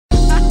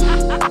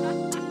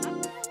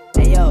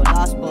Hey yo,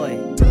 Lost Boy.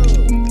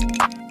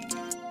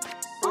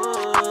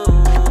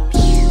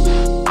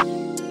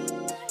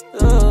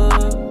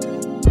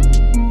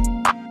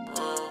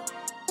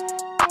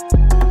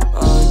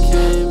 I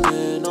came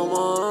in on my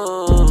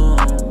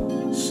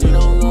own. She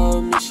don't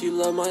love me, she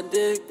love my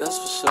dick, that's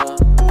for sure.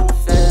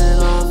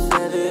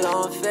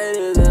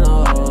 Faded in a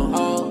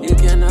hole. You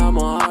can have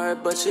my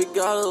heart, but you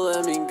gotta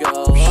let me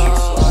go.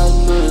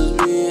 Sliding on this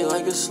beat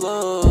like a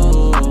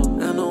slow.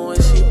 And the way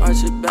she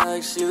arch it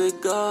back, she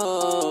let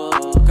go.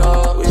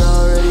 We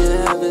already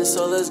in heaven,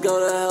 so let's go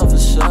to hell for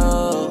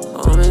sure.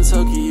 I'm in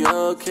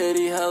Tokyo,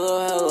 Katie,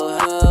 hello.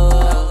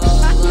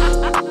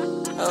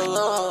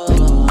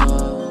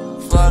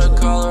 Fly to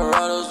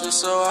Colorado just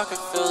so I can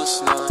feel the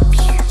snow.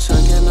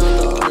 Checking out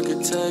the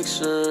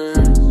architecture.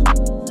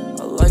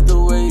 I like the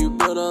way you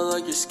build, I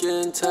like your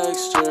skin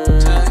texture.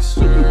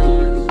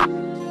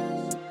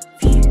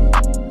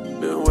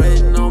 Been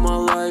waiting all my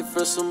life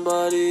for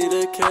somebody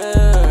to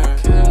care.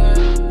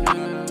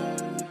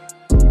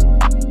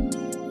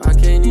 I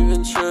can't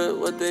even trip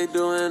what they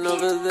doing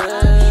over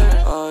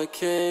there. I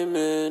came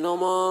in on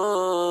my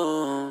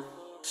own.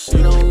 She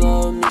don't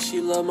love me, she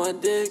love my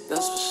dick,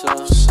 that's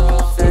for sure.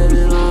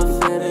 Faded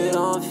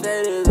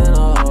in a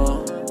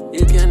hole.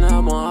 You can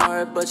have my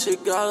heart, but you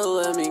gotta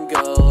let me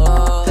go.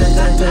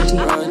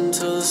 Right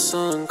until the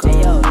sun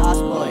comes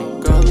on.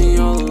 Got me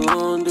all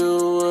alone,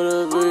 do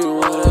whatever you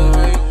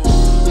want.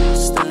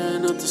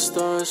 Staring at the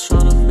stars,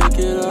 tryna make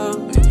it up.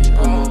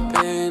 I'm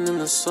pain in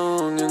the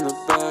song in the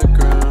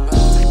background.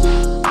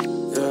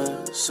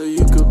 Yeah, so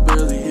you could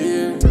barely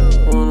hear.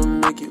 Wanna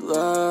make you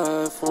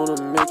laugh,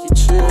 wanna make you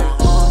cheer.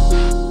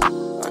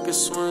 I could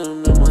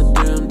swim in my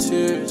damn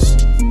tears.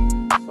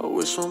 I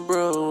wish my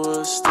bro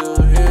was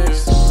still here.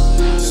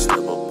 Step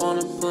up on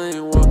a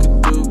plane,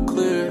 walking through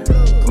clear.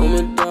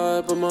 I'ma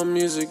die, but my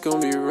music gon'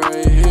 be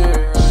right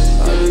here.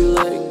 I be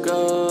letting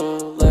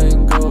go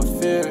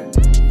of fear.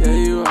 Yeah,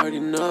 you already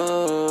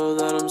know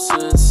that I'm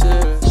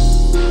sincere.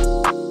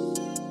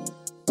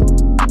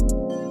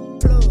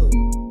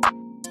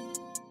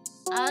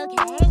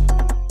 Okay.